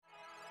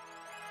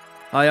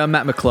Hi, I'm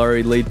Matt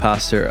McClory, lead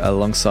pastor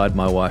alongside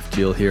my wife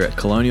Jill here at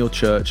Colonial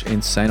Church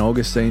in St.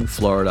 Augustine,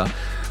 Florida.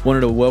 Wanted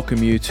to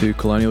welcome you to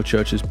Colonial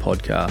Church's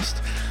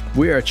podcast.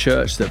 We are a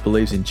church that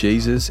believes in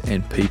Jesus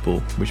and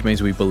people, which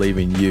means we believe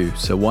in you.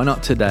 So why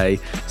not today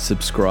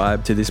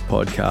subscribe to this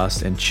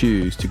podcast and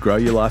choose to grow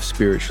your life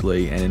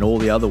spiritually and in all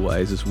the other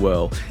ways as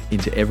well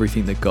into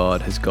everything that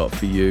God has got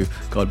for you.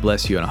 God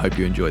bless you, and I hope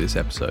you enjoy this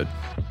episode.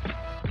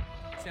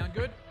 Sound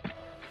good?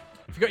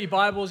 If you've got your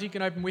Bibles, you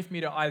can open with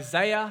me to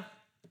Isaiah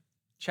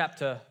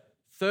chapter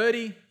 30.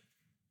 You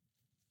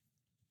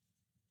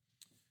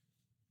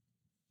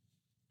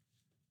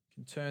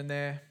can turn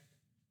there.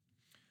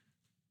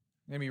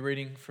 I'm going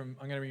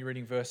to be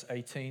reading verse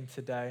 18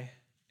 today,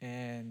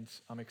 and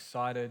I'm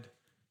excited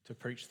to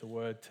preach the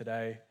word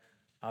today.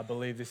 I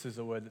believe this is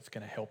a word that's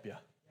going to help you.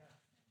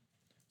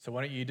 So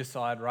why don't you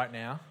decide right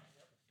now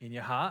in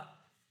your heart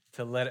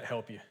to let it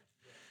help you.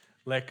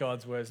 Let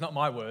God's words, not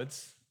my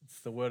words, it's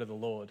the word of the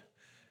Lord,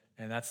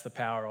 and that's the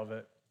power of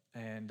it.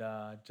 And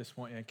just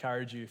want to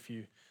encourage you, if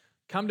you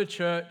come to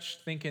church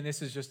thinking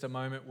this is just a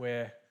moment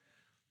where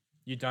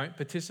you don't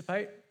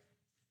participate,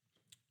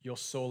 you're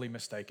sorely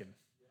mistaken.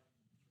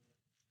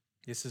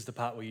 This is the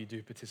part where you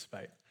do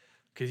participate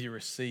because you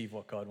receive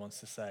what God wants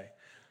to say.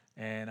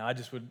 And I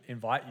just would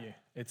invite you.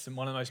 It's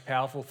one of the most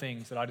powerful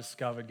things that I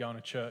discovered going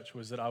to church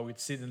was that I would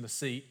sit in the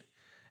seat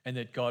and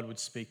that God would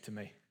speak to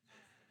me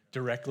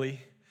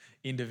directly,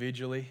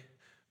 individually,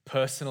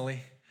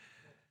 personally.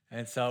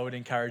 And so I would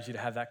encourage you to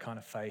have that kind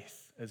of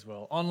faith as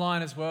well.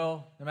 Online as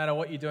well, no matter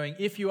what you're doing.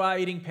 If you are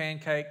eating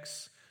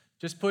pancakes,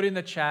 just put in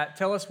the chat.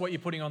 Tell us what you're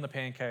putting on the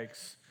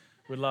pancakes.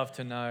 We'd love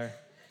to know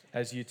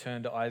as you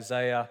turn to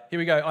Isaiah. Here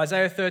we go.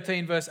 Isaiah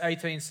 13 verse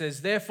 18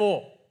 says,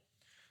 "Therefore,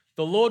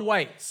 the Lord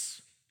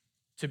waits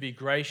to be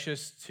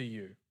gracious to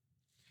you,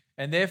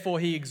 and therefore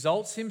he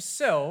exalts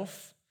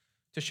himself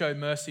to show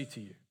mercy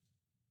to you.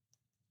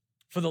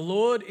 For the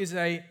Lord is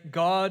a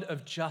God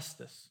of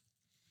justice.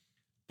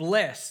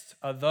 Blessed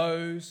are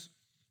those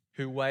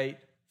who wait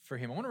for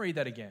him." I want to read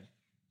that again.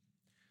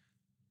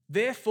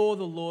 "Therefore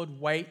the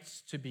Lord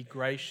waits to be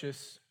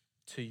gracious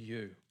to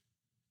you.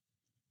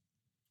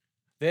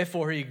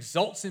 Therefore he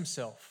exalts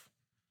himself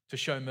to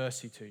show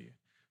mercy to you.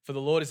 For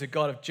the Lord is a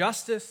God of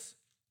justice,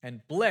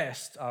 and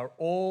blessed are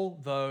all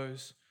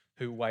those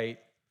who wait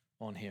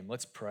on him."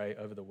 Let's pray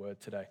over the word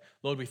today.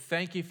 Lord, we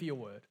thank you for your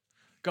word.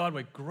 God,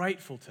 we're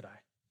grateful today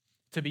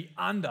to be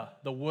under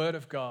the word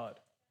of God.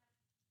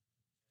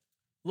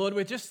 Lord,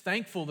 we're just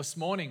thankful this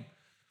morning,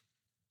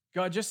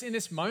 God, just in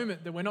this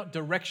moment that we're not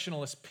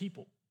directionalist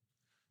people,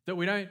 that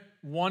we don't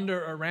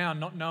wander around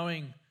not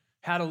knowing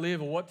how to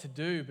live or what to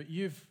do, but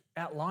you've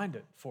outlined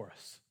it for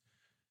us.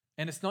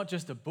 And it's not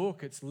just a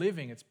book, it's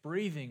living, it's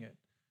breathing it.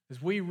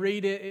 As we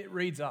read it, it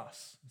reads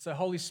us. And so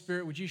Holy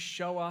Spirit, would you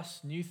show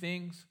us new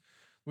things?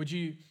 Would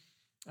you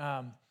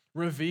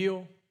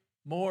reveal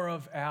more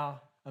of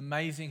our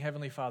amazing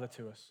Heavenly Father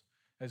to us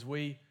as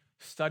we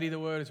study the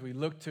word, as we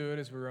look to it,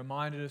 as we're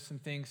reminded of some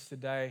things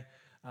today.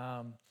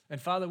 And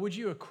Father, would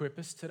you equip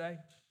us today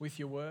with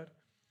your word?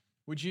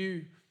 Would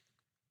you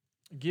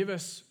give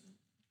us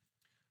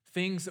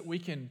things that we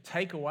can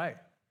take away,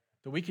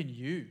 that we can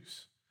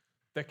use,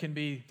 that can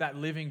be that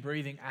living,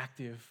 breathing,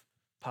 active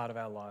part of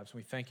our lives?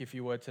 We thank you for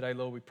your word today,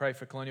 Lord. We pray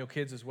for Colonial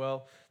Kids as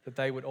well, that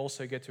they would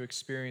also get to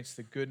experience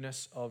the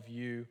goodness of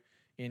you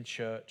in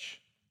church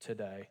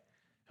today.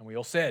 And we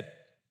all said,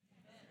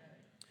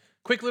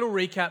 quick little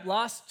recap.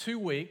 Last 2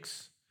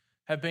 weeks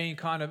have been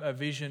kind of a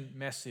vision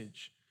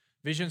message.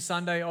 Vision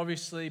Sunday,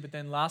 obviously, but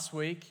then last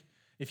week,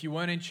 if you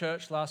weren't in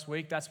church last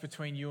week, that's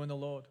between you and the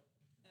Lord.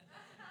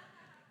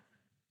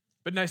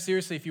 But no,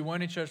 seriously, if you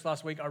weren't in church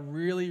last week, I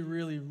really,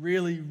 really,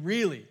 really,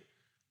 really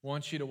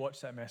want you to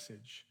watch that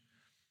message.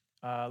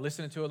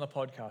 Listen to it on the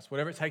podcast,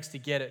 whatever it takes to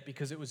get it,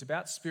 because it was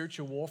about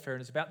spiritual warfare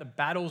and it's about the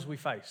battles we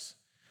face.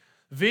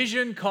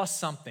 Vision costs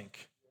something.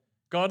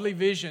 Godly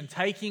vision,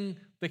 taking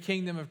the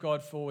kingdom of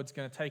God forward, is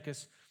going to take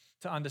us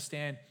to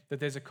understand that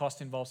there's a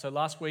cost involved. So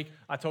last week,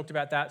 I talked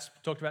about that,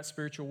 talked about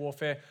spiritual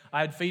warfare. I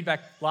had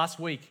feedback last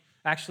week,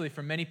 actually,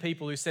 from many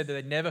people who said that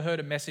they'd never heard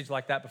a message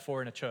like that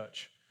before in a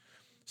church.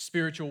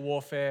 Spiritual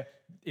warfare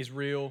is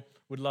real.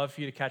 Would love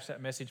for you to catch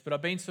that message. But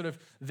I've been sort of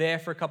there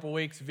for a couple of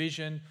weeks,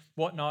 vision,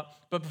 whatnot.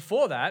 But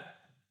before that,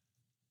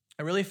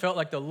 I really felt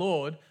like the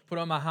Lord put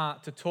on my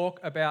heart to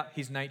talk about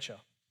his nature,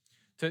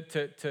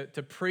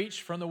 to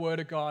preach from the word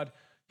of God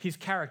his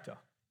character,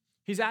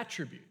 his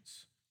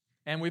attributes.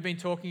 And we've been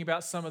talking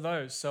about some of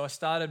those. So I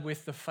started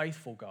with the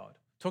faithful God,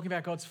 talking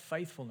about God's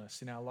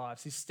faithfulness in our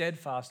lives, his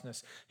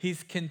steadfastness,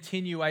 his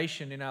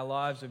continuation in our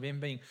lives of him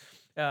being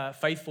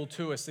faithful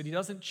to us, that he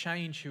doesn't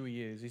change who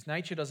he is. His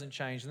nature doesn't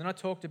change. And then I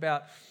talked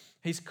about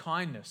his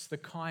kindness, the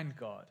kind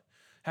God,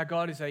 how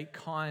God is a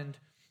kind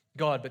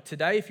God. But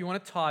today, if you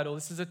want a title,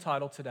 this is a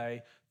title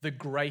today, The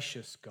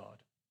Gracious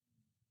God.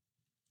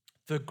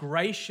 The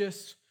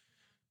Gracious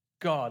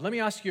God. Let me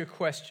ask you a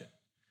question.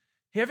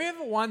 Have you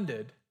ever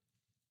wondered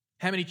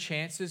how many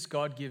chances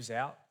God gives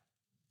out?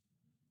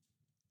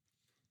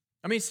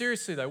 I mean,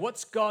 seriously though,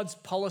 what's God's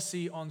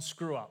policy on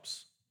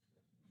screw-ups?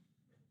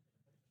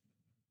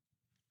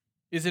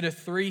 Is it a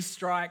 3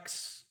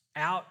 strikes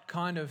out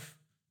kind of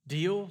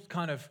deal,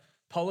 kind of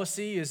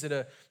policy?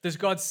 Does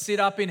God sit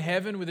up in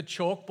heaven with a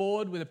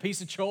chalkboard, with a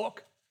piece of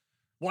chalk,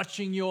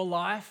 watching your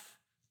life,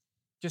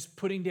 just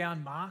putting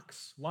down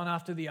marks one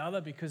after the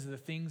other because of the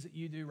things that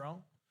you do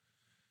wrong?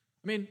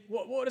 I mean,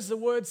 what does the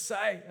word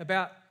say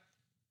about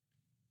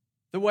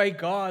the way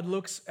God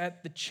looks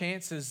at the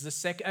chances,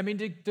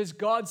 does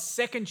God's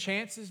second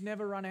chances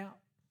never run out?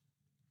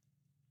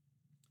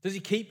 Does he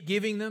keep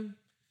giving them?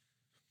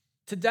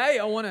 Today,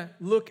 I want to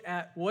look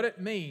at what it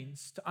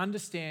means to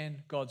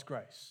understand God's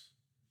grace.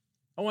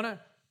 I want to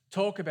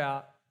talk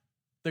about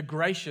the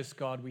gracious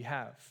God we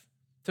have,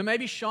 to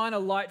maybe shine a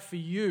light for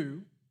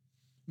you,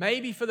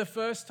 maybe for the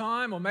first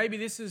time, or maybe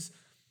this is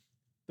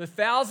the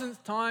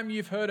 1,000th time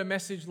you've heard a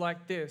message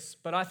like this,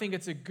 but I think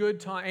it's a good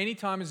time, any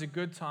time is a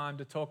good time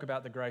to talk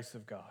about the grace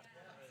of God.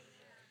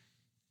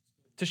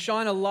 To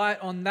shine a light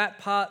on that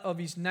part of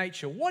his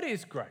nature. What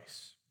is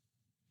grace?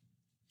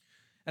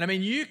 And I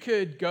mean, you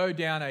could go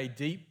down a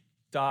deep,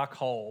 dark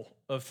hole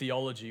of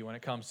theology when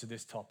it comes to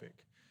this topic.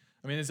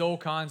 I mean, there's all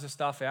kinds of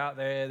stuff out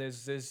there.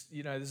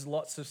 There's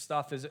lots of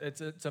stuff.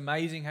 It's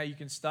amazing how you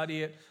can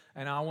study it.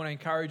 And I want to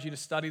encourage you to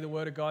study the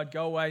Word of God.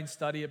 Go away and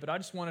study it. But I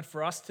just wanted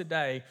for us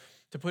today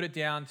to put it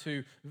down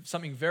to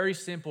something very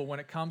simple when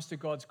it comes to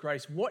God's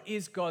grace. What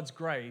is God's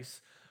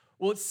grace?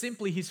 Well, it's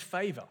simply his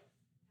favor.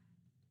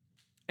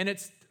 And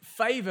it's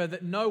favor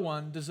that no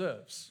one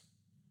deserves.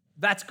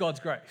 That's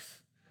God's grace.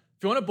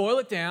 If you want to boil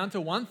it down to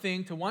one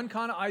thing, to one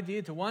kind of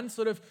idea, to one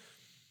sort of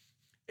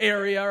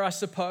area, I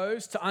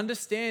suppose, to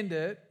understand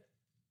it,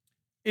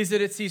 is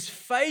that it's his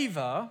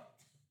favor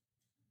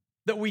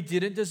that we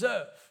didn't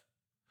deserve,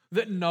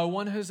 that no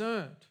one has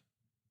earned.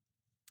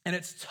 And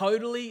it's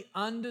totally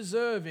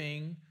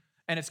undeserving,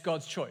 and it's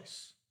God's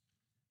choice.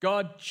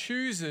 God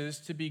chooses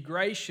to be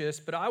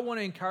gracious, but I want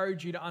to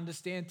encourage you to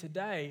understand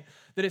today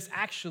that it's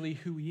actually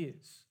who he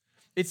is.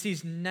 It's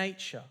his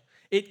nature.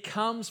 It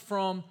comes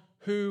from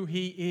who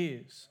he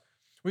is.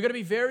 We've got to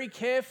be very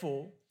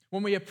careful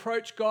when we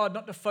approach God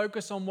not to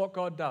focus on what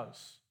God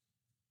does.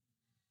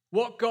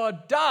 What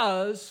God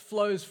does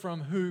flows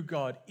from who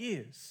God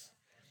is.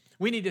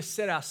 We need to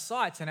set our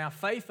sights and our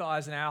faith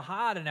eyes and our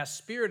heart and our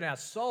spirit and our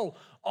soul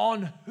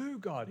on who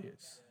God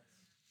is.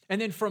 And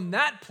then from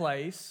that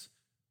place,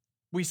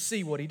 we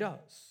see what he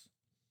does.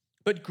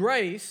 But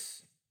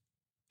grace,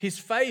 his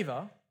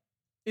favor,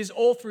 is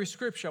all through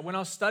Scripture. When I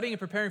was studying and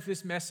preparing for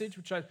this message,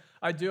 which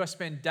I do, I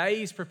spend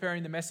days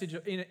preparing the message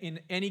in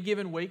any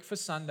given week for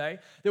Sunday.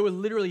 There were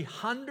literally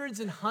hundreds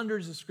and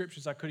hundreds of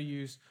scriptures I could have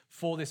used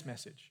for this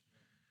message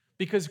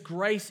because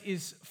grace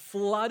is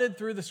flooded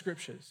through the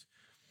Scriptures.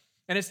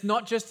 And it's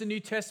not just a New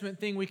Testament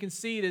thing. We can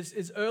see it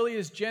as early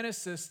as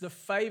Genesis, the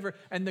favor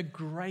and the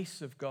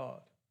grace of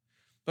God.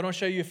 But I'll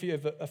show you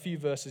a few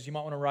verses. You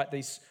might want to write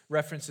these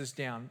references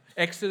down.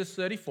 Exodus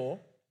 34.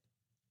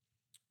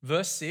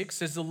 Verse 6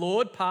 says, the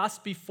Lord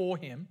passed before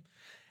him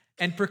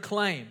and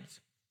proclaimed,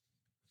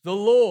 the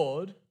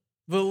Lord,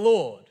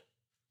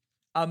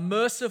 are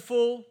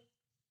merciful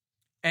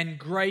and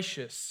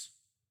gracious,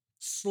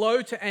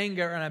 slow to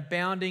anger and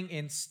abounding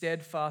in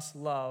steadfast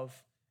love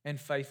and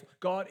faith.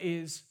 God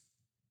is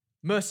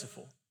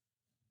merciful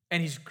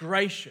and he's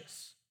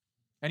gracious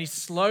and he's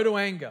slow to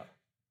anger,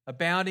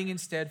 abounding in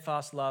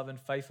steadfast love and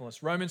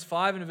faithfulness. Romans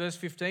 5 and verse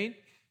 15.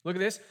 Look at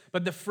this.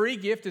 But the free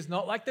gift is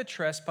not like the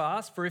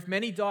trespass, for if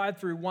many died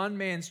through one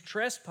man's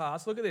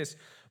trespass, look at this,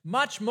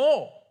 much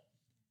more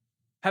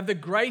have the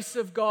grace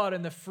of God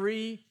and the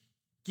free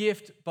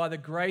gift by the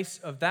grace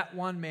of that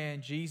one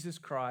man, Jesus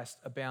Christ,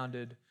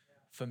 abounded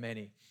for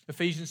many.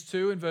 Ephesians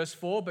 2 and verse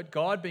 4, but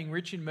God, being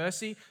rich in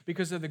mercy,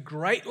 because of the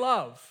great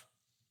love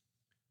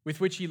with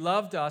which he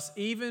loved us,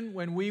 even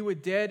when we were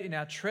dead in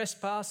our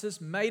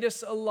trespasses, made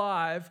us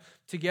alive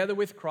together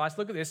with Christ.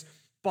 Look at this.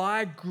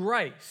 By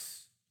grace,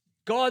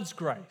 God's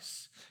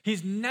grace,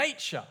 his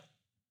nature,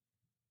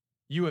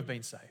 you have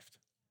been saved.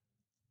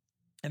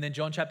 And then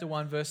John chapter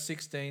 1 verse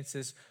 16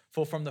 says,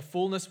 for from the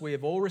fullness we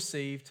have all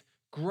received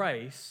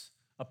grace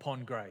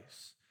upon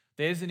grace.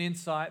 There's an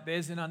insight,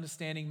 there's an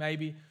understanding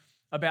maybe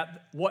about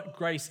what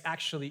grace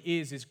actually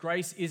is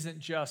grace isn't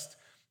just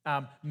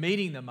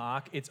meeting the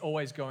mark, it's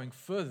always going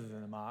further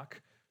than the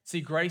mark. See,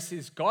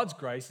 God's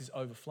grace is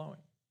overflowing.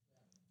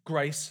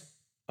 Grace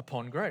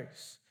upon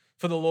grace.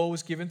 For the law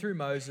was given through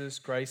Moses,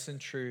 grace and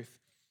truth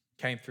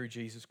came through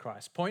Jesus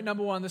Christ. Point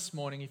number 1 this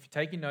morning, if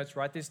you're taking notes,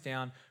 write this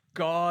down.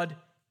 God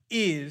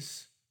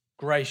is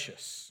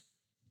gracious.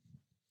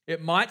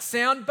 It might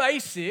sound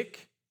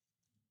basic,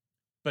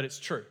 but it's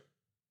true.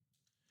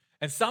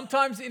 And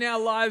sometimes in our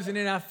lives and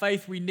in our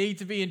faith, we need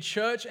to be in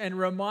church and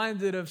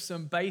reminded of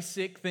some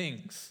basic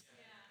things.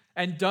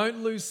 And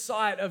don't lose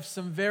sight of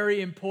some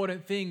very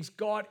important things.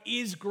 God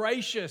is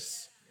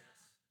gracious.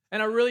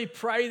 And I really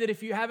pray that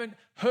if you haven't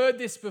heard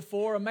this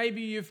before, or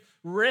maybe you've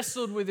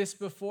wrestled with this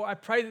before, I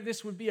pray that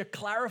this would be a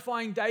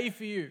clarifying day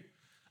for you.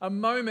 A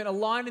moment, a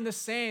line in the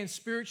sand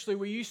spiritually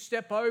where you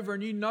step over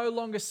and you no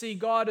longer see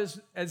God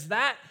as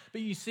that,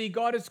 but you see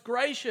God as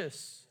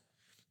gracious.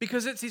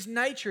 because it's his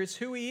nature, it's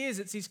who he is,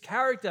 it's his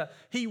character.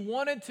 He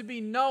wanted to be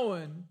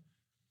known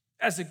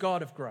as a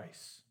God of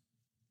grace.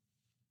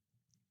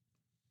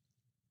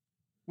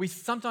 We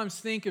sometimes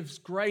think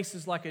of grace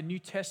as like a New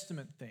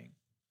Testament thing.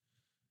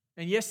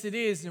 And yes, it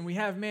is. And we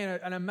have,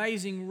 an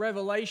amazing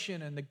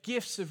revelation and the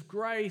gifts of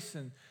grace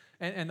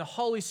and the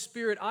Holy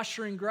Spirit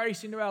ushering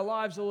grace into our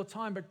lives all the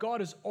time. But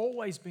God has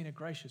always been a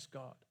gracious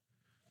God.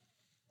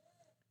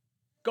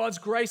 God's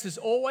grace has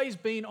always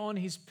been on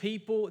his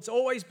people. It's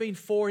always been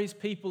for his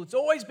people. It's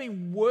always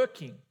been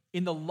working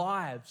in the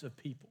lives of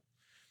people.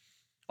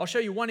 I'll show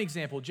you one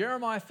example.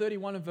 Jeremiah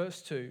 31 and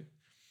verse 2.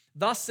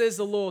 Thus says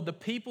the Lord, the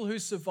people who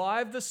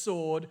survived the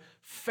sword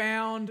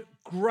found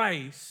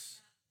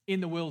grace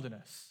in the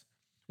wilderness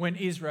when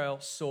Israel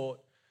sought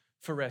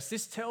for rest.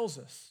 This tells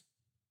us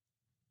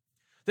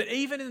that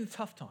even in the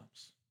tough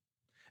times,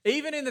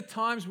 even in the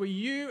times where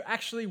you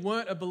actually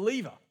weren't a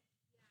believer,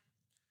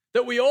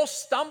 that we all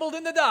stumbled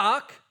in the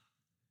dark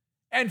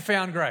and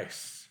found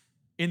grace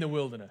in the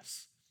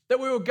wilderness. That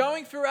we were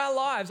going through our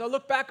lives. I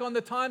look back on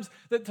the time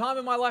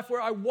in my life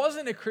where I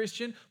wasn't a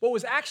Christian. What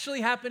was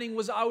actually happening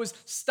was I was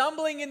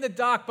stumbling in the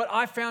dark, but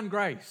I found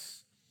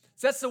grace.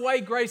 So that's the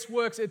way grace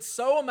works. It's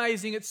so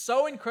amazing. It's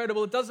so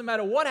incredible. It doesn't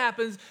matter what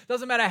happens. It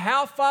doesn't matter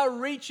how far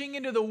reaching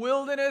into the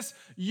wilderness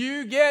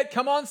you get.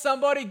 Come on,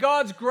 somebody.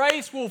 God's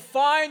grace will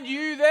find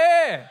you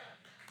there.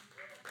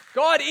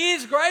 God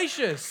is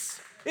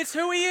gracious. It's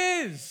who he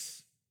is.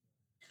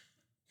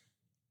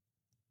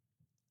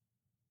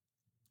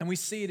 And we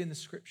see it in the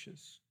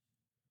scriptures.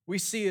 We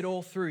see it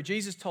all through.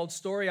 Jesus told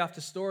story after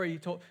story.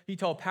 He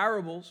told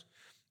parables,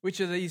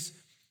 which are these,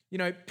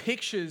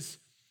 pictures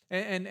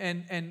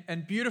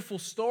and beautiful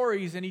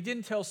stories. And he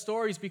didn't tell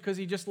stories because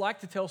he just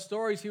liked to tell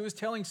stories. He was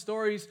telling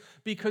stories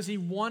because he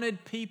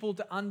wanted people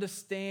to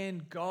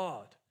understand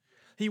God.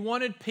 He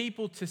wanted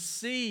people to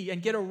see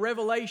and get a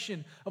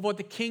revelation of what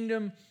the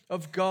kingdom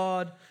of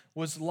God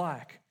was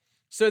like,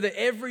 so that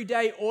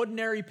everyday,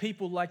 ordinary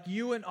people like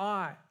you and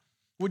I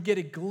would get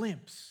a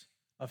glimpse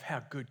of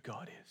how good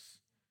God is.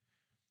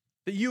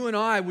 That you and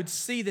I would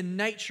see the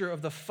nature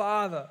of the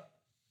Father.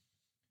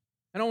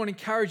 And I want to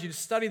encourage you to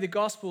study the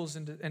Gospels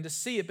and to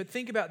see it. But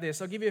think about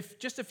this. I'll give you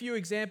just a few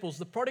examples.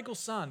 The prodigal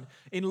son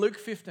in Luke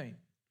 15.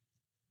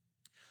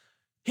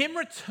 Him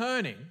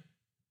returning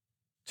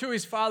to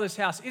his father's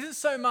house isn't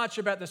so much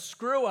about the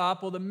screw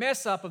up or the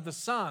mess up of the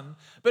son,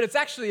 but it's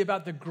actually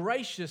about the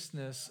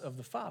graciousness of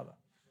the Father.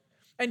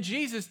 And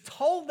Jesus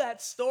told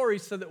that story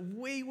so that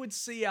we would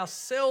see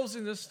ourselves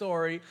in the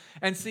story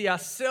and see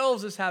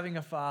ourselves as having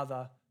a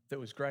Father that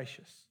was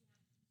gracious.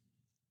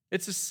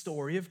 It's a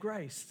story of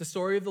grace, the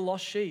story of the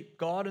lost sheep,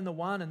 God and the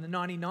one and the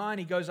 99.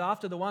 He goes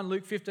after the one,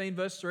 Luke 15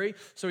 verse 3.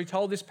 So he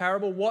told this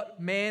parable,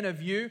 what man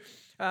of you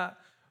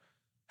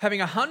having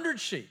 100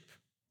 sheep,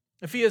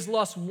 if he has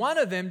lost one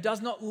of them,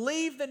 does not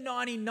leave the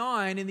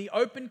 99 in the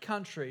open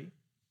country?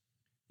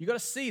 You've got to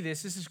see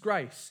this. This is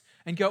grace.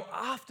 And go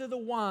after the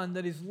one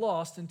that is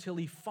lost until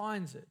he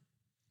finds it.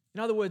 In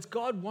other words,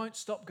 God won't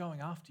stop going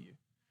after you.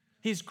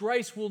 His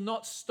grace will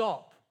not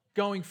stop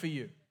going for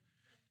you.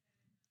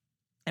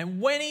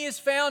 And when he has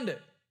found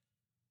it,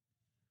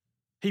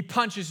 he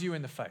punches you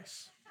in the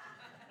face.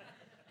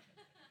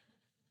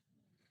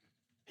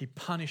 He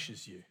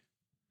punishes you.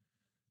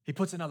 He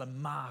puts another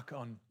mark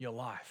on your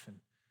life. And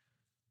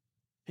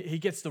he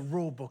gets the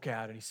rule book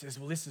out and he says,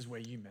 well, this is where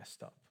you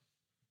messed up.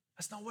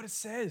 That's not what it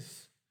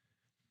says.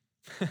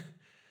 It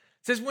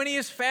says when he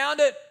has found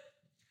it,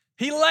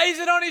 he lays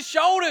it on his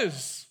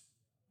shoulders.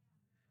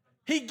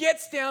 He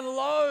gets down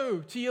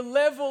low to your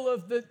level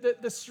of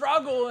the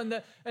struggle and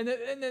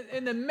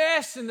the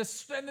mess and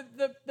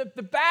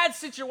the bad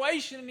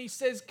situation, and he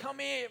says, come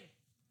here.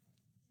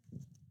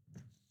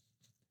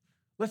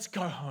 Let's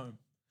go home.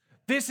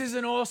 This is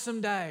an awesome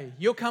day.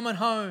 You're coming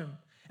home.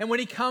 And when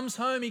he comes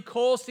home, he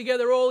calls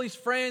together all his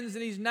friends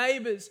and his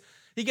neighbors.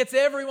 He gets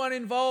everyone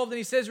involved and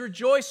he says,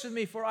 rejoice with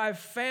me, for I have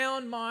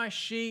found my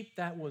sheep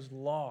that was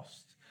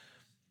lost.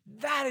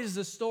 That is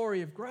the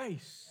story of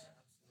grace.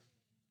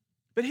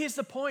 But here's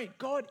the point.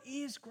 God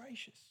is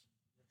gracious.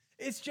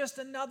 It's just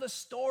another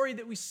story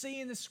that we see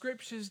in the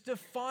scriptures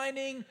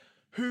defining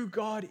who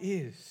God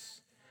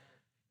is.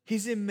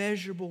 His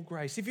immeasurable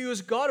grace. If he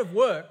was God of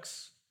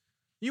works,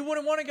 you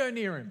wouldn't want to go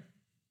near him.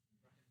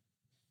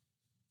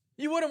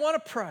 You wouldn't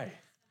want to pray.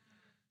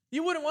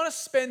 You wouldn't want to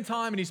spend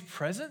time in his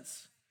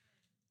presence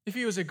if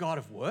he was a God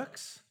of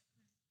works.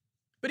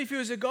 But if he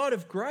was a God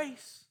of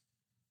grace,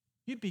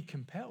 you'd be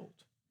compelled.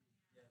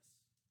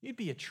 You'd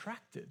be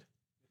attracted.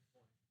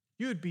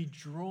 You would be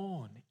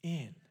drawn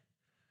in.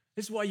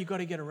 This is why you've got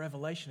to get a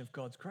revelation of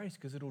God's grace,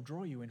 because it'll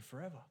draw you in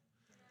forever.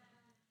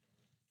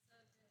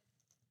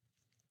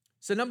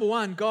 So number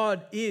one,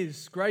 God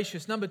is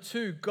gracious. Number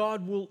two,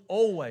 God will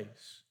always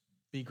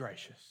be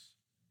gracious.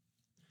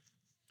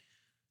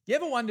 You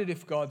ever wondered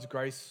if God's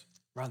grace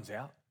runs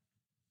out?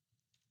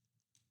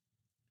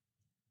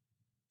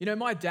 You know,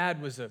 my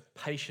dad was a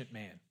patient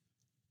man.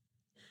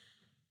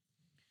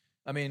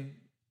 I mean,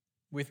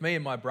 with me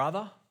and my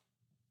brother,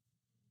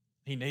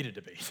 he needed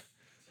to be.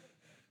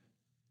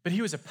 But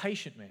he was a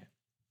patient man.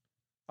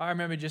 I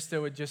remember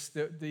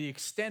the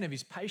extent of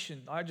his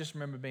patience. I just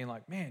remember being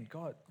like, man,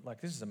 God,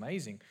 like this is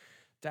amazing.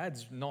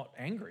 Dad's not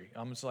angry.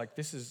 I'm just like,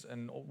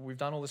 and we've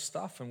done all this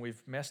stuff and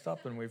we've messed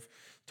up and we've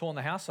torn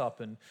the house up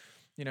and,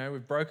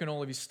 we've broken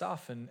all of his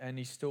stuff and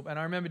he's still, and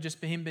I remember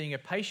just him being a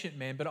patient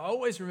man, but I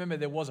always remember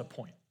there was a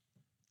point.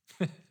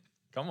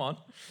 Come on.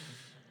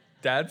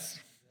 Dads,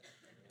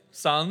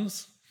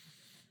 sons.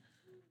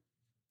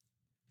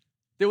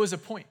 There was a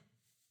point.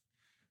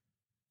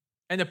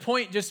 And the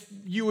point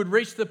you would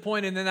reach the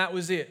point and then that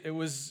was it. It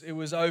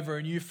was over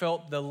and you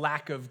felt the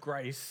lack of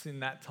grace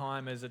in that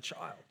time as a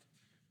child.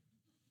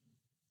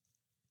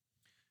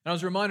 And I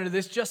was reminded of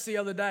this just the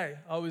other day.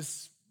 I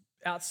was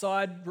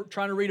outside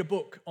trying to read a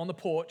book on the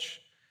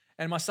porch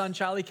and my son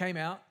Charlie came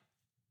out.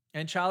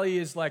 And Charlie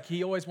is like,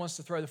 he always wants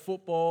to throw the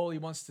football. He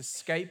wants to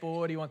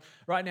skateboard.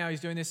 Right now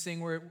he's doing this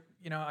thing where,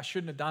 I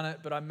shouldn't have done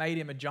it, but I made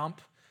him a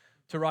jump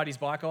to ride his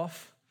bike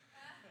off.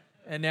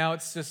 And now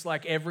it's just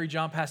like every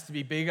jump has to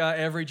be bigger.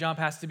 Every jump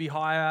has to be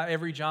higher.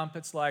 Every jump,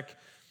 it's like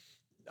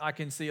I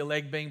can see a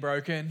leg being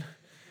broken.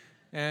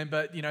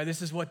 But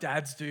this is what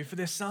dads do for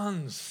their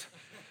sons.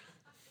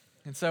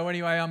 And so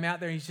anyway, I'm out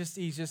there.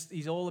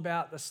 He's all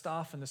about the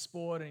stuff and the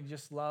sport, and he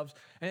just loves.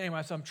 And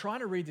anyway, so I'm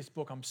trying to read this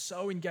book. I'm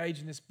so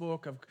engaged in this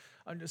book.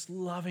 I'm just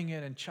loving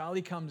it. And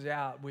Charlie comes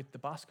out with the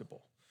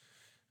basketball,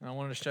 and I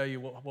wanted to show you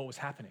what was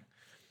happening.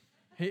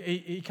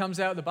 He comes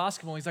out with the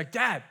basketball. And he's like,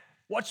 "Dad,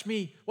 watch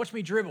me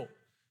dribble.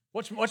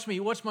 Watch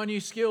my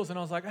new skills." And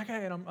I was like,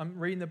 "Okay." And I'm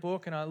reading the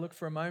book, and I look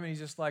for a moment.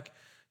 He's like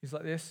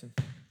this, and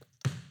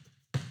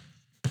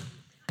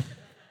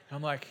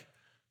I'm like,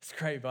 "It's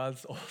great, bud.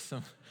 It's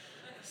awesome."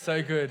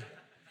 So good.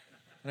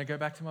 And I go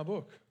back to my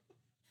book.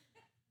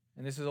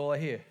 And this is all I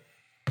hear.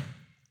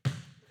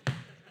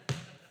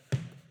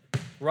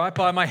 Right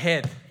by my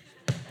head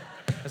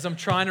as I'm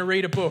trying to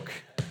read a book.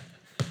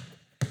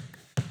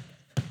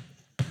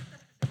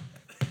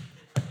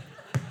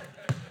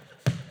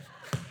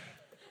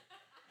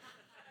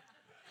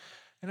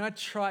 And I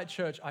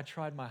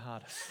tried my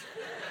hardest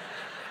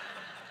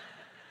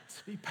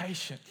to be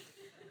patient,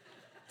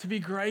 to be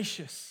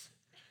gracious.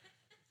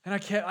 And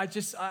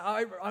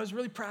I was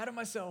really proud of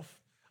myself.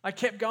 I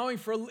kept going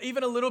for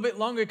even a little bit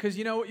longer because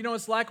you know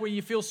it's like when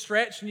you feel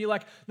stretched and you're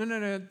like,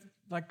 no,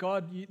 like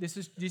God, this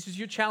is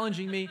you're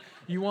challenging me.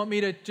 You want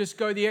me to just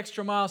go the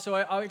extra mile. So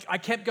I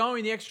kept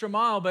going the extra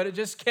mile, but it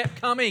just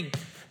kept coming.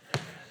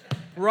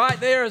 Right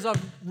there as I'm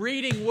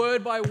reading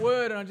word by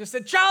word, and I just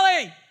said,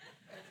 "Charlie,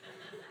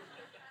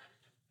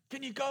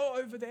 can you go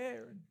over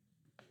there?"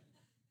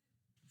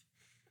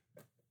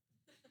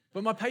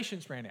 But my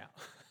patience ran out.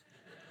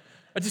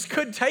 I just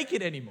couldn't take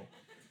it anymore.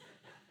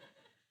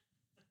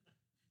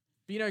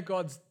 But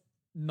God's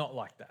not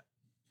like that.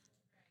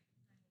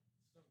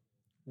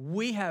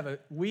 We have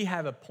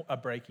a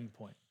breaking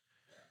point.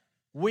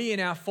 We,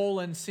 in our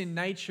fallen sin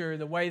nature,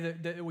 the way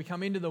that we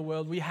come into the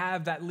world, we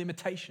have that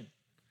limitation.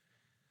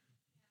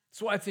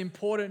 That's why it's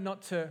important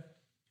not to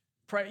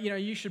pray.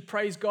 You should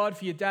praise God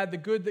for your dad, the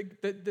good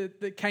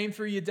that came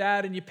through your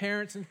dad and your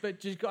parents,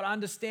 but you've got to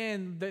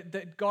understand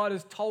that God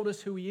has told us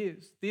who He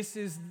is. This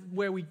is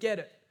where we get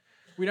it.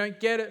 We don't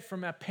get it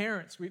from our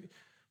parents.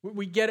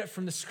 We get it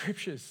from the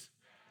Scriptures.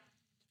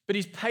 But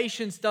His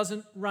patience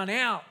doesn't run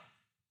out.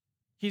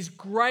 His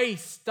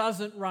grace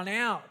doesn't run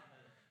out.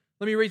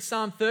 Let me read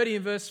Psalm 30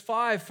 and verse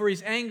 5. "For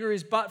His anger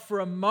is but for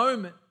a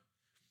moment,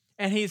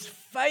 and His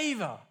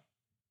favor,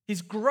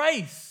 His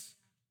grace,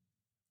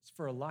 is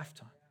for a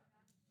lifetime."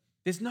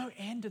 There's no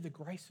end to the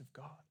grace of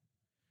God.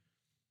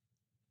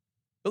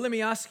 But let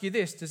me ask you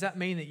this. Does that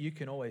mean that you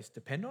can always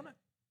depend on it?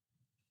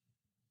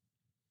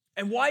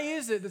 And why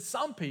is it that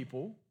some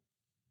people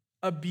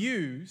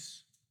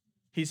abuse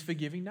His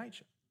forgiving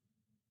nature?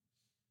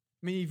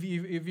 I mean,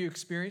 have you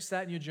experienced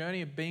that in your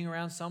journey of being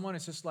around someone?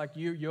 It's just like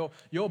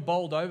you're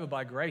bowled over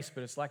by grace,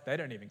 but it's like they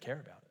don't even care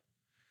about it.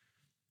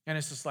 And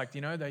it's just like,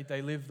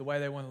 they live the way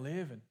they want to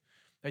live and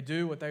they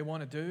do what they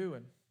want to do.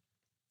 And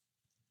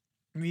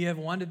have you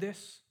ever wondered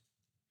this?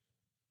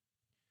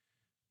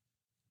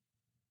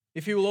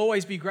 If He will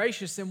always be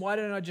gracious, then why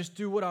don't I just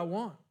do what I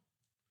want?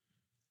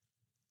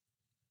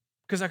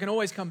 Because I can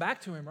always come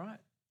back to Him, right?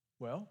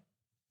 Well,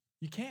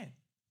 you can.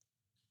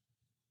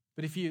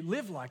 But if you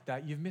live like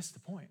that, you've missed the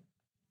point.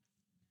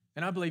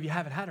 And I believe you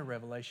haven't had a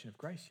revelation of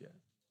grace yet.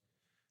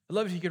 I'd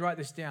love if you could write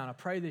this down. I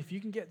pray that if you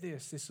can get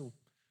this will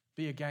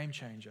be a game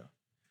changer.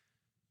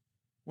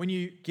 When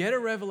you get a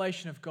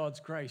revelation of God's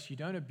grace, you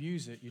don't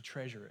abuse it, you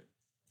treasure it.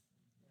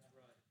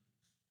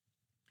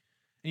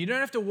 And you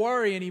don't have to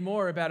worry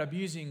anymore about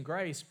abusing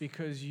grace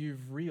because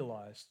you've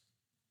realized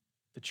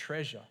the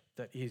treasure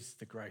that is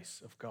the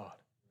grace of God.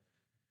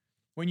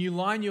 When you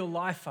line your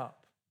life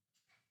up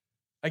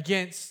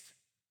against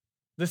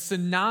the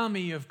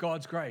tsunami of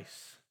God's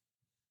grace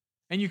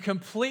and you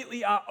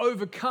completely are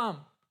overcome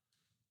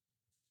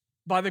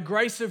by the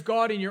grace of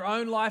God in your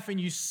own life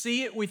and you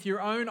see it with your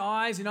own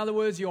eyes, in other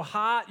words, your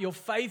heart, your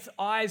faith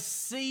eyes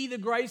see the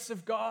grace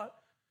of God,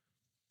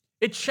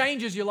 it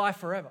changes your life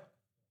forever.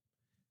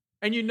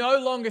 And you no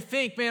longer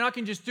think, man, I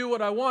can just do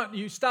what I want.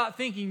 You start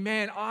thinking,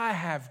 man, I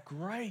have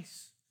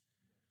grace.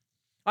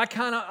 I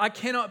cannot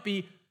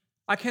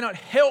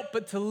help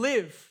but to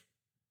live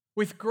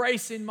with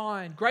grace in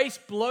mind. Grace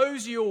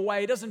blows you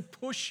away. It doesn't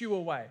push you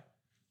away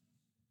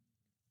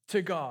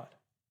to God,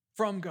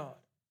 from God.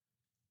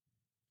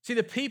 See,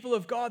 the people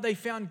of God, they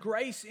found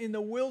grace in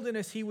the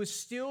wilderness. He was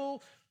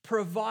still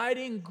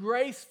providing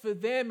grace for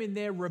them in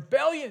their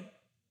rebellion.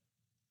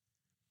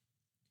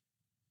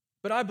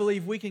 But I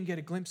believe we can get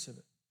a glimpse of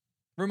it.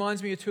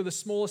 Reminds me of two of the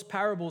smallest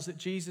parables that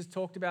Jesus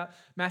talked about.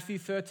 Matthew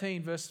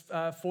 13, verse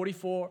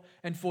 44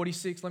 and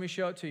 46. Let me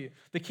show it to you.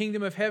 The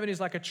kingdom of heaven is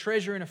like a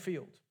treasure in a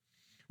field,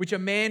 which a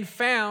man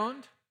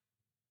found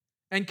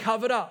and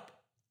covered up.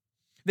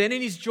 Then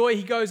in his joy,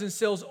 he goes and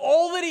sells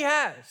all that he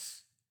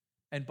has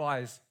and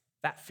buys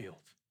that field.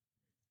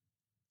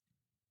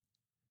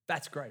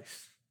 That's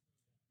grace.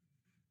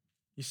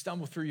 You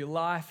stumble through your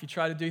life. You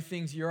try to do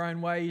things your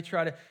own way. You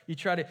try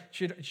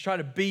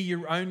to be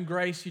your own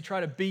grace. You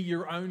try to be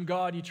your own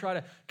God. You try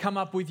to come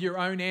up with your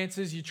own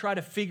answers. You try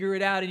to figure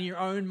it out in your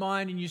own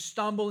mind, and you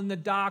stumble in the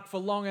dark for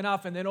long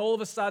enough, and then all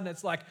of a sudden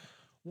it's like,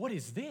 what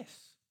is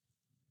this?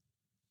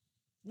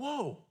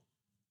 Whoa,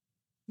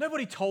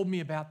 nobody told me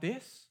about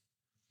this.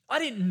 I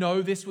didn't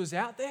know this was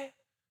out there.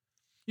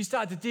 You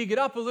start to dig it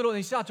up a little, and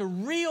you start to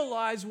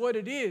realize what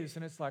it is,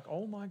 and it's like,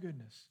 oh my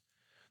goodness.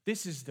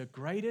 This is the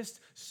greatest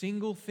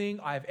single thing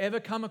I've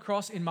ever come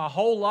across in my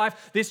whole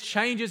life. This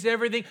changes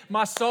everything.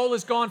 My soul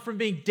has gone from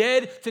being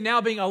dead to now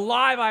being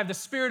alive. I have the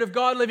Spirit of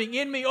God living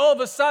in me. All of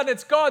a sudden,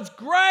 it's God's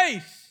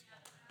grace.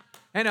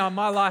 And now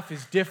my life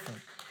is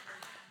different.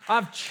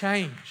 I've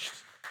changed.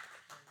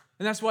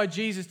 And that's why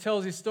Jesus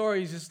tells his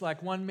story. He's just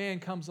like, one man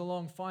comes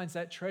along, finds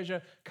that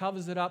treasure,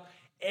 covers it up,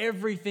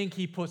 everything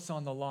he puts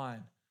on the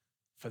line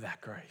for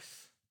that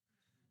grace.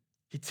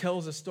 He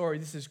tells a story.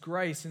 This is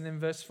grace. And then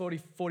verse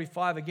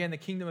 45, again, the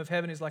kingdom of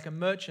heaven is like a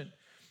merchant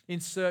in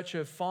search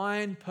of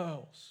fine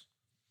pearls,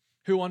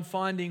 who on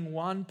finding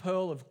one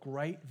pearl of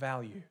great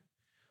value,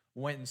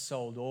 went and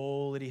sold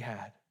all that he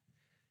had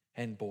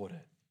and bought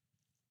it.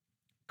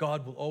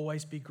 God will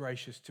always be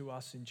gracious to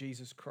us in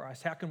Jesus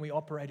Christ. How can we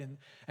operate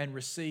and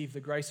receive the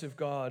grace of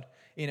God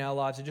in our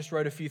lives? I just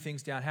wrote a few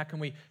things down. How can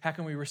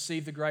we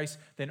receive the grace,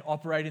 then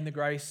operate in the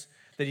grace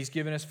that he's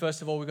given us?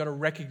 First of all, we've got to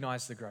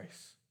recognize the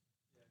grace.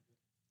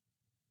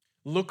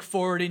 Look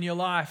for it in your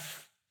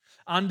life.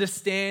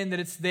 Understand that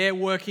it's there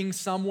working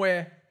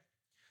somewhere.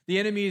 The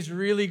enemy is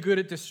really good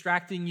at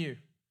distracting you.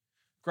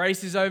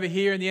 Grace is over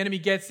here and the enemy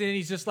gets in and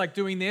he's just like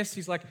doing this.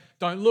 He's like,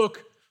 don't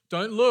look.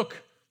 Don't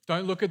look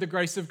at the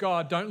grace of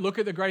God. Don't look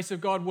at the grace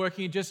of God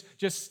working. Just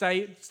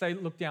stay,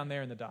 look down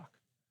there in the dark.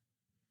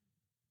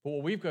 But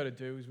what we've got to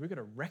do is we've got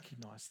to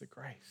recognize the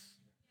grace.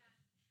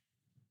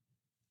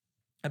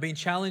 I've been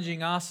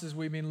challenging us as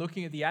we've been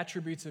looking at the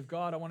attributes of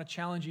God. I want to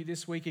challenge you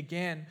this week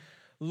again.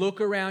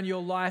 Look around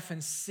your life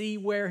and see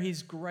where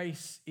his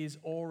grace is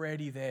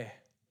already there.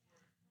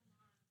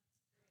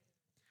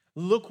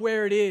 Look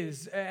where it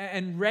is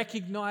and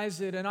recognize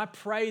it. And I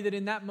pray that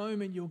in that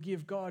moment you'll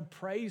give God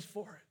praise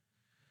for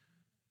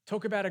it.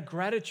 Talk about a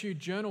gratitude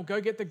journal. Go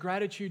get the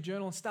gratitude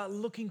journal and start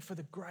looking for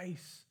the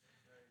grace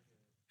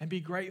and be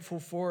grateful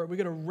for it. We've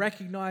got to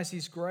recognize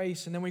his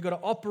grace, and then we've got to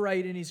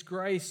operate in his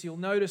grace. You'll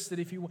notice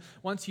that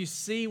once you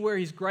see where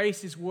his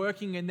grace is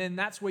working, and then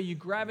that's where you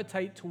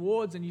gravitate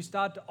towards and you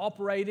start to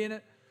operate in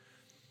it,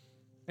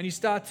 and you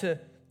start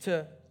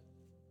to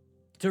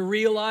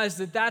realize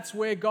that that's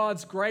where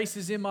God's grace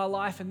is in my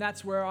life, and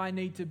that's where I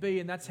need to be,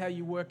 and that's how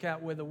you work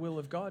out where the will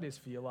of God is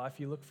for your life.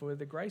 You look for where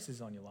the grace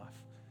is on your life.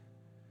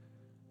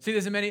 See,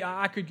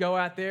 I could go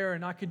out there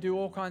and I could do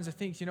all kinds of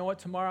things. You know what?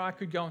 Tomorrow I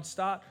could go and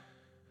start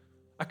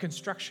a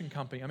construction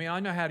company. I mean,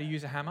 I know how to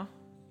use a hammer.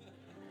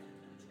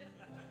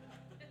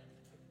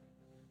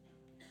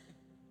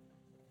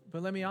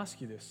 But let me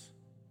ask you this.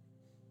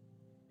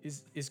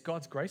 Is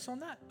God's grace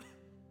on that?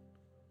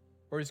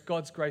 Or is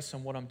God's grace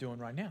on what I'm doing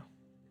right now?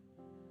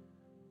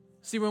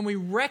 See, when we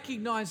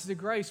recognize the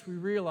grace, we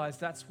realize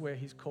that's where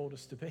he's called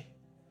us to be.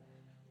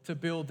 To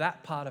build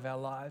that part of our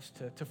lives,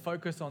 to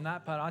focus on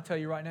that part. I tell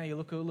you right now, you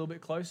look a little bit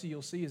closer,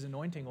 you'll see his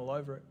anointing all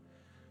over it.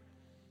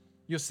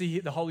 You'll see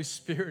the Holy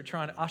Spirit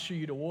trying to usher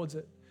you towards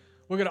it.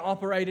 We're going to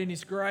operate in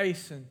his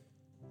grace, and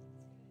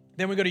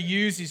then we've got to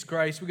use his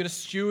grace. We've got to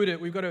steward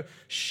it. We've got to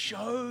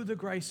show the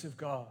grace of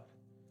God.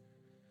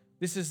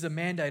 This is the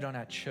mandate on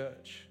our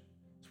church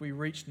as we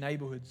reach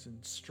neighborhoods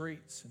and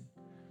streets and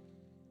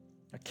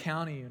a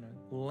county and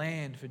a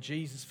land for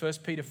Jesus. 1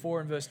 Peter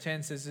 4 and verse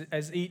 10 says,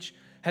 as each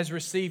has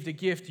received a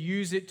gift,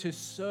 use it to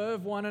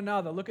serve one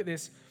another. Look at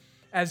this.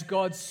 As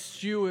good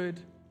stewards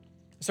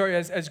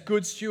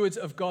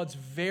of God's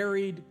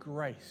varied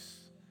grace.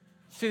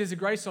 See, there's a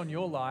grace on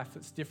your life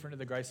that's different to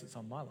the grace that's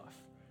on my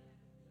life.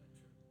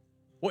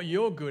 What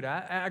you're good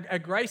at, our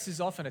grace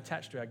is often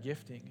attached to our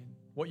gifting. And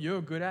what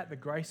you're good at, the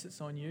grace that's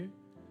on you,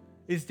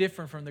 is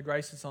different from the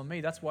grace that's on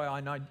me. That's why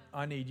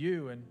I need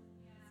you and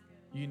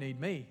you need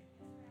me.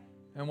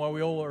 And why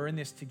we all are in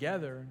this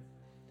together.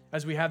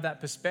 As we have that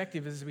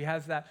perspective, as we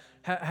have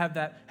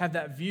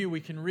that view,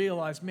 we can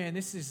realize, man,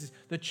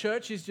 the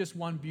church is just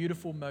one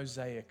beautiful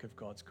mosaic of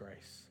God's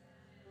grace.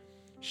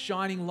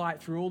 Shining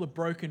light through all the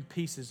broken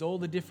pieces, all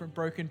the different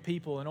broken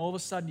people, and all of a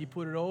sudden you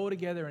put it all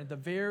together in the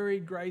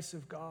varied grace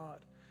of God,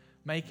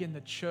 making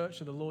the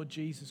church of the Lord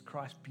Jesus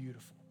Christ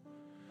beautiful.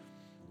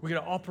 We're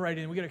going to operate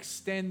in, we're going to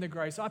extend the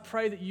grace. I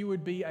pray that you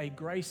would be a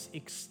grace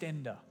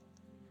extender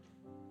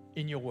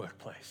in your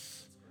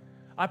workplace.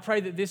 I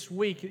pray that this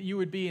week you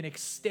would be an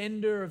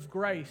extender of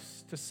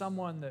grace to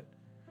someone that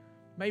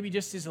maybe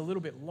just is a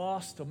little bit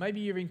lost, or maybe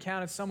you've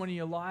encountered someone in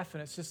your life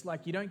and it's just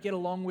like you don't get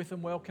along with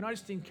them well. Can I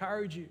just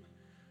encourage you?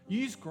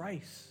 Use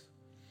grace.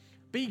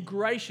 Be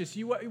gracious.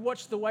 You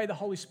watch the way the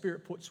Holy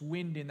Spirit puts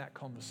wind in that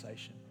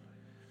conversation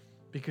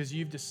because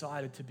you've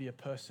decided to be a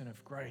person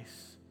of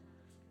grace.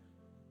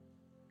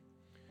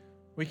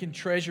 We can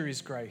treasure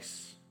His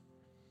grace,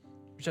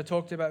 which I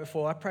talked about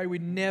before. I pray we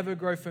never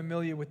grow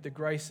familiar with the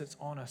grace that's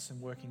on us and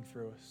working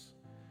through us.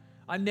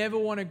 I never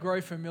want to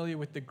grow familiar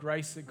with the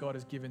grace that God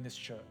has given this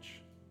church.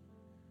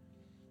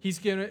 He's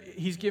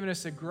given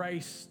us a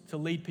grace to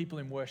lead people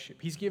in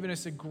worship. He's given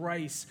us a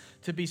grace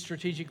to be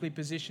strategically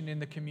positioned in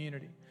the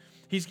community.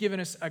 He's given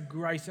us a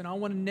grace, and I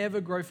want to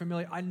never grow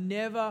familiar. I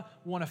never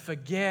want to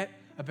forget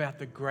about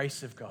the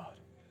grace of God.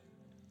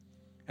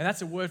 And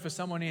that's a word for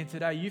someone here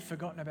today. You've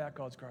forgotten about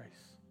God's grace.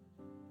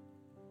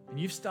 And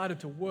you've started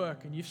to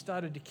work, and you've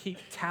started to keep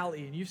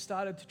tally, and you've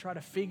started to try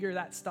to figure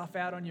that stuff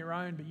out on your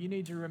own, but you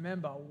need to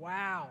remember,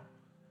 wow,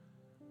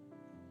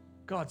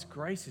 God's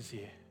grace is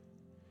here.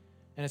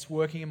 And it's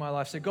working in my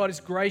life. So God is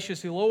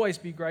gracious. He'll always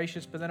be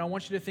gracious. But then I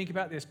want you to think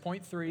about this.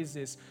 Point 3 is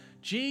this.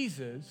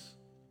 Jesus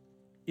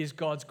is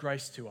God's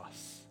grace to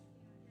us.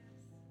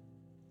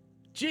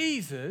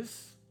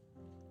 Jesus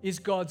is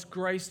God's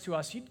grace to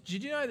us.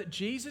 Did you know that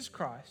Jesus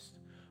Christ,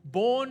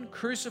 born,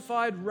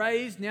 crucified,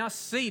 raised, now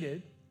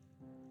seated,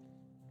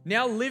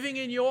 now living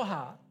in your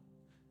heart,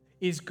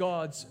 is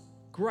God's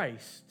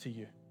grace to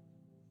you?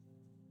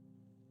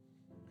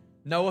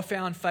 Noah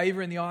found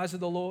favor in the eyes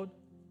of the Lord.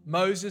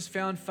 Moses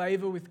found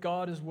favor with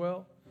God as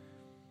well.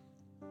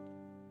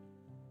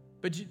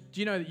 But do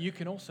you know that you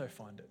can also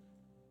find it?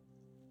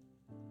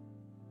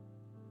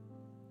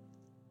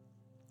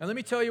 And let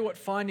me tell you what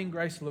finding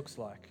grace looks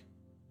like.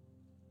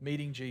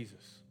 Meeting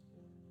Jesus.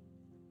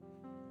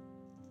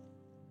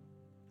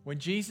 When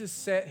Jesus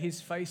set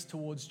His face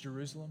towards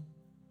Jerusalem,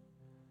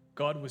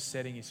 God was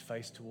setting His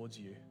face towards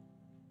you.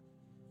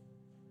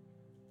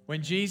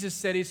 When Jesus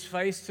set His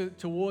face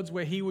towards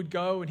where He would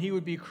go and He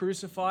would be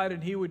crucified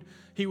and He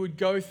would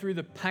go through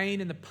the pain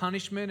and the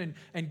punishment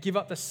and give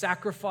up the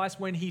sacrifice,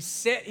 when He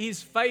set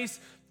His face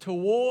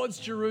towards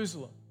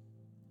Jerusalem,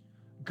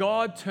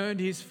 God turned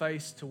His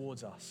face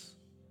towards us.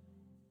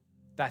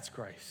 That's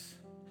grace.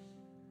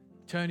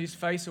 Turned His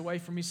face away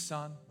from His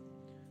Son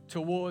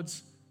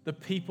towards the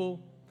people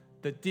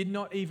that did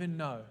not even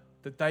know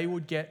that they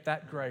would get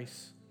that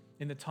grace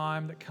in the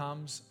time that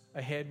comes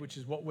ahead, which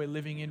is what we're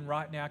living in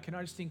right now. Can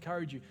I just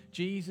encourage you?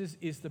 Jesus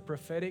is the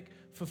prophetic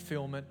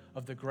fulfillment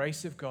of the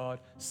grace of God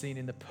seen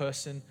in the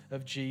person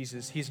of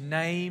Jesus. His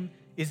name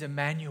is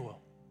Emmanuel,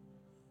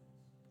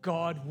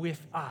 God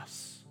with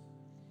us.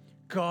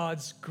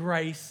 God's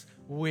grace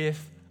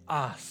with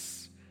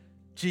us.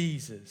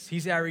 Jesus.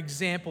 He's our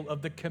example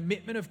of the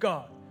commitment of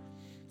God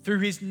through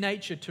His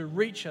nature to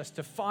reach us,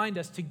 to find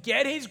us, to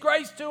get His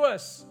grace to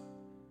us.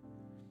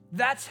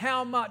 That's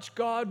how much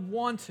God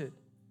wanted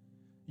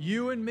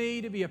you and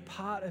me to be a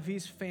part of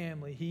His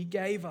family. He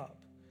gave up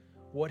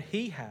what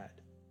He had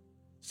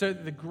so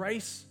that the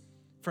grace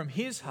from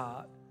His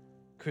heart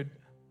could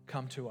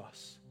come to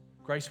us.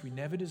 Grace we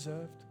never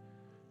deserved.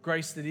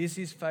 Grace that is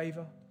His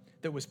favor,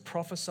 that was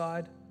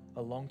prophesied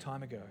a long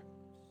time ago.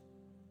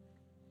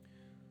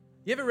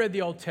 You ever read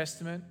the Old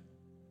Testament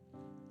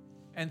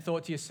and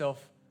thought to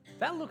yourself,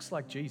 that looks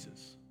like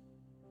Jesus?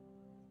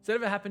 Has that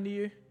ever happened to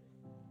you?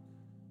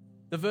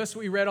 The verse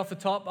we read off the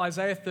top,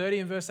 Isaiah 30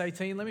 and verse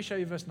 18. Let me show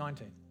you verse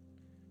 19.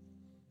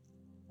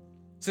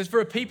 It says, for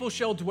a people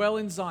shall dwell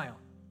in Zion,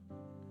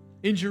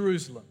 in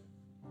Jerusalem.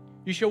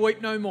 You shall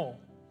weep no more.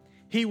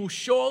 He will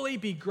surely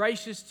be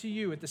gracious to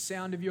you at the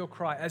sound of your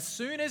cry. As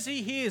soon as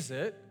He hears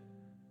it,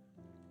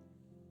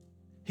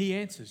 He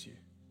answers you.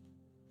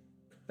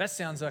 That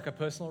sounds like a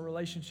personal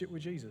relationship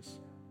with Jesus.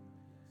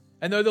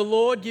 And though the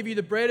Lord give you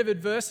the bread of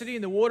adversity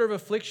and the water of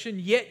affliction,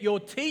 yet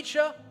your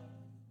teacher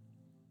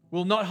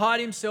will not hide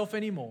Himself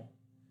anymore.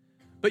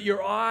 But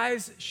your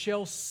eyes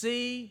shall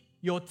see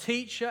your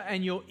teacher,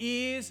 and your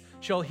ears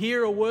shall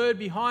hear a word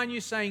behind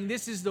you saying,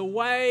 this is the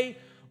way,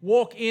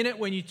 walk in it.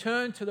 When you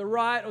turn to the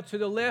right or to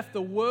the left,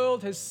 the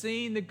world has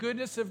seen the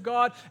goodness of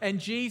God, and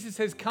Jesus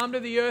has come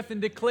to the earth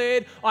and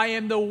declared, I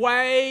am the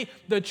way,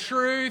 the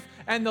truth,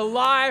 and the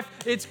life.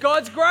 It's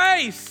God's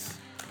grace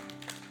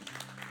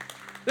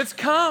that's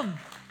come.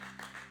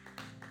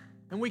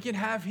 And we can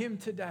have Him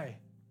today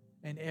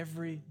and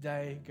every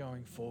day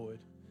going forward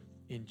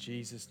in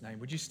Jesus' name.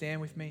 Would you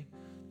stand with me?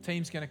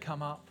 Team's going to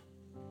come up.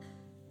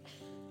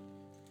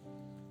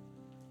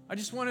 I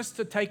just want us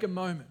to take a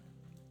moment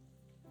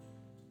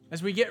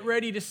as we get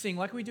ready to sing,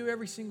 like we do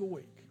every single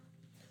week.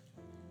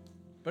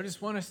 But I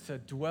just want us to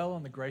dwell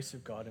on the grace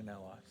of God in our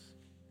lives.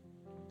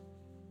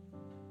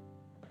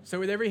 So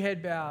with every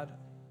head bowed,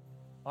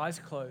 eyes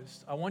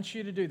closed, I want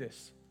you to do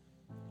this.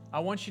 I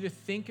want you to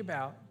think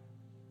about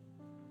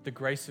the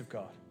grace of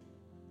God.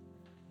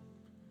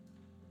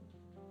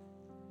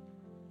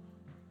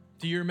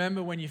 Do you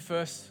remember when you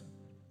first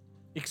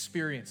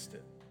experienced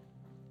it?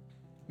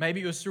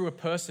 Maybe it was through a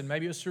person,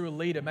 maybe it was through a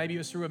leader, maybe it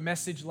was through a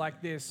message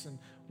like this. And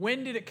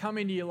when did it come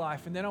into your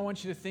life? And then I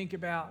want you to think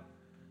about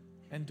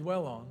and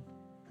dwell on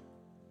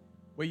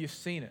where you've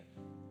seen it.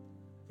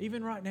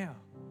 Even right now.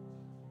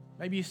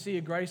 Maybe you see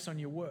a grace on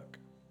your work.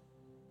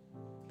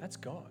 That's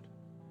God.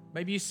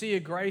 Maybe you see a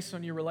grace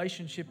on your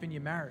relationship in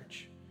your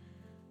marriage.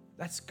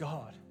 That's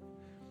God.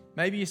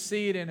 Maybe you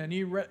see it in a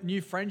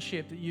new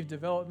friendship that you've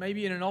developed.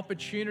 Maybe in an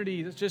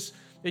opportunity it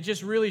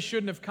just really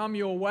shouldn't have come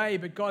your way,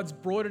 but God's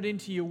brought it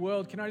into your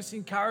world. Can I just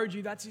encourage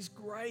you? That's His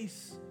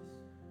grace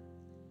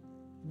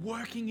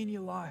working in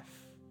your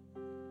life.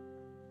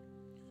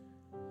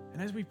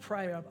 And as we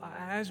pray,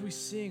 as we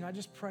sing, I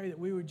just pray that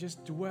we would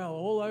just dwell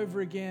all over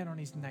again on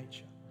His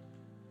nature.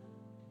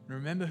 And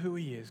remember who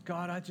He is.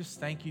 God, I just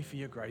thank You for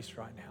Your grace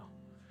right now.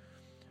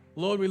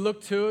 Lord, we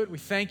look to it, we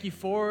thank You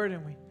for it,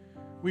 and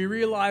we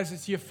realize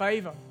it's Your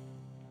favor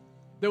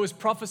that was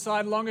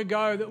prophesied long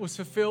ago, that was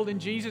fulfilled in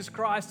Jesus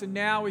Christ, and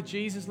now with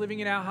Jesus living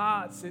in our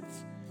hearts,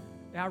 it's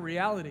our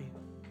reality.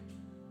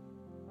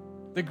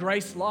 The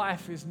grace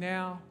life is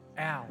now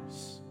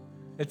ours.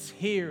 It's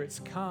here, it's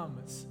come,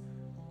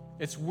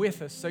 it's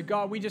with us. So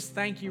God, we just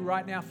thank You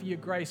right now for Your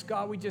grace.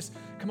 God,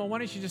 come on, why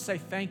don't you just say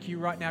thank You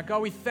right now?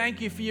 God, we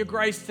thank You for Your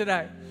grace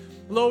today.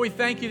 Lord, we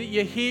thank You that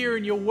You're here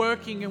and You're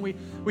working, and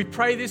we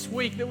pray this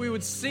week that we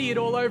would see it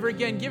all over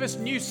again. Give us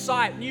new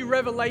sight, new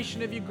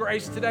revelation of Your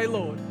grace today,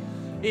 Lord.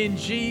 In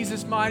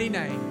Jesus' mighty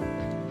name,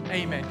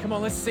 amen. Come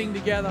on, let's sing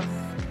together.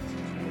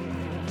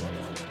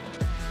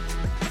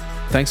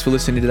 Thanks for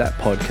listening to that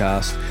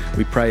podcast.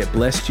 We pray it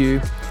blessed you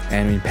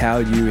and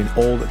empowered you in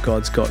all that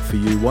God's got for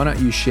you. Why don't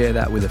you share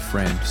that with a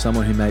friend,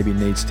 someone who maybe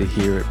needs to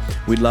hear it?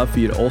 We'd love for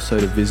you to also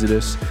to visit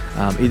us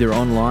either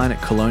online at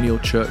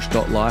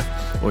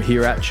colonialchurch.life or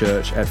here at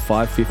church at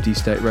 550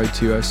 State Road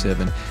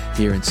 207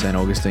 here in St.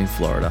 Augustine,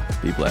 Florida.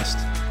 Be blessed.